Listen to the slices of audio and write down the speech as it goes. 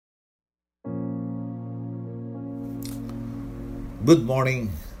Good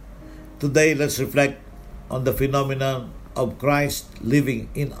morning. Today, let's reflect on the phenomenon of Christ living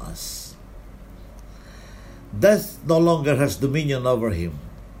in us. Death no longer has dominion over him.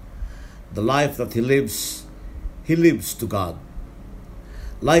 The life that he lives to God.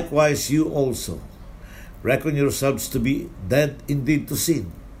 Likewise, you also reckon yourselves to be dead indeed to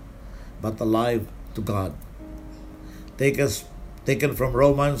sin, but alive to God. Taken from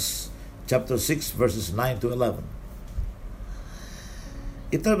Romans chapter 6, verses 9 to 11.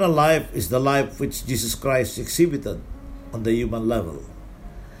 Eternal life is the life which Jesus Christ exhibited on the human level.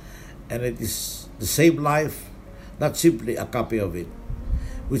 And it is the same life, not simply a copy of it,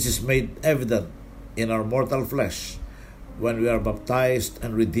 which is made evident in our mortal flesh when we are baptized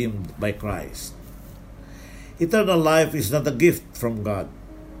and redeemed by Christ. Eternal life is not a gift from God.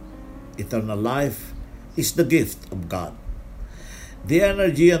 Eternal life is the gift of God. The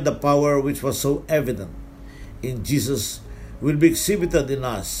energy and the power which was so evident in Jesus will be exhibited in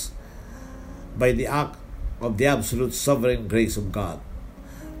us by the act of the absolute sovereign grace of God,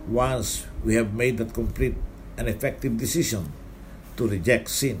 once we have made that complete and effective decision to reject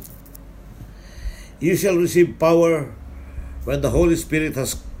sin. You shall receive power when the Holy Spirit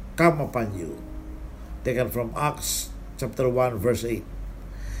has come upon you. Taken from Acts chapter 1, verse 8.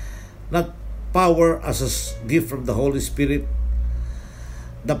 Not power as a gift from the Holy Spirit.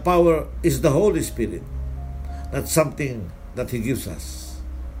 The power is the Holy Spirit. That's something that He gives us.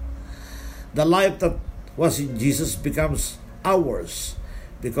 The life that was in Jesus becomes ours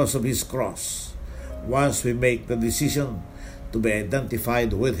because of His cross, once we make the decision to be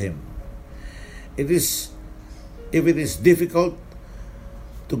identified with Him. If it is difficult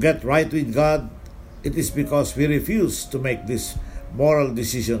to get right with God, it is because we refuse to make this moral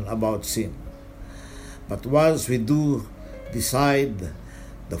decision about sin. But once we do decide,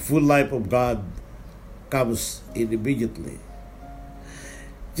 the full life of God comes in immediately.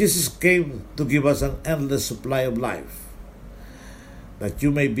 Jesus came to give us an endless supply of life, that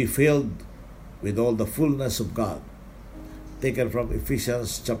you may be filled with all the fullness of God. Taken from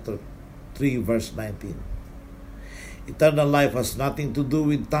Ephesians chapter 3, verse 19. Eternal life has nothing to do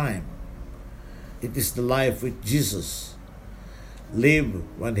with time. It is the life which Jesus lived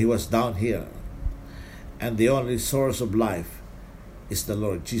when He was down here. And the only source of life is the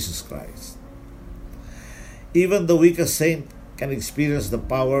Lord Jesus Christ. Even the weakest saint can experience the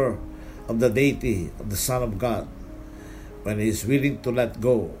power of the deity of the Son of God when he is willing to let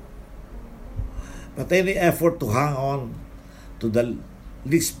go. But any effort to hang on to the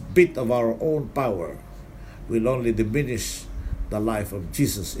least bit of our own power will only diminish the life of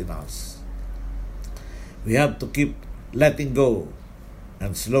Jesus in us. We have to keep letting go,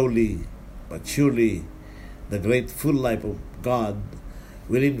 and slowly but surely the great full life of God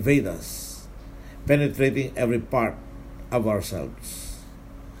will invade us, penetrating every part of ourselves.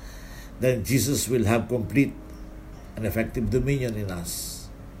 Then Jesus will have complete and effective dominion in us,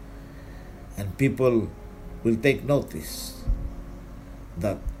 and people will take notice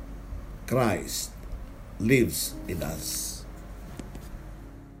that Christ lives in us.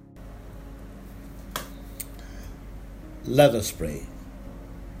 Let us pray.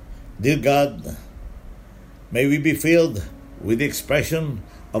 Dear God, may we be filled with the expression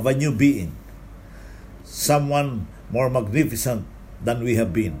of a new being, someone more magnificent than we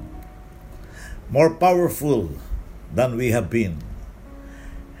have been, more powerful than we have been,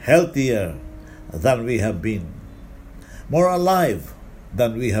 healthier than we have been, more alive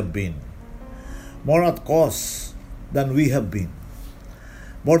than we have been, more at cause than we have been,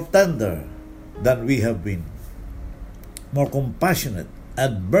 more tender than we have been, more compassionate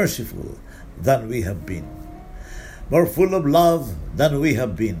and merciful than we have been, more full of love than we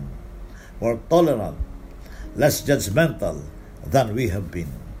have been, more tolerant, less judgmental than we have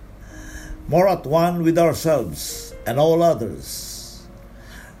been, more at one with ourselves and all others,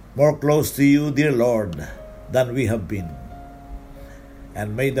 more close to you, dear Lord, than we have been.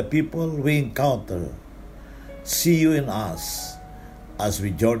 And may the people we encounter see you in us as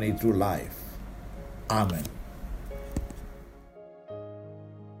we journey through life. Amen.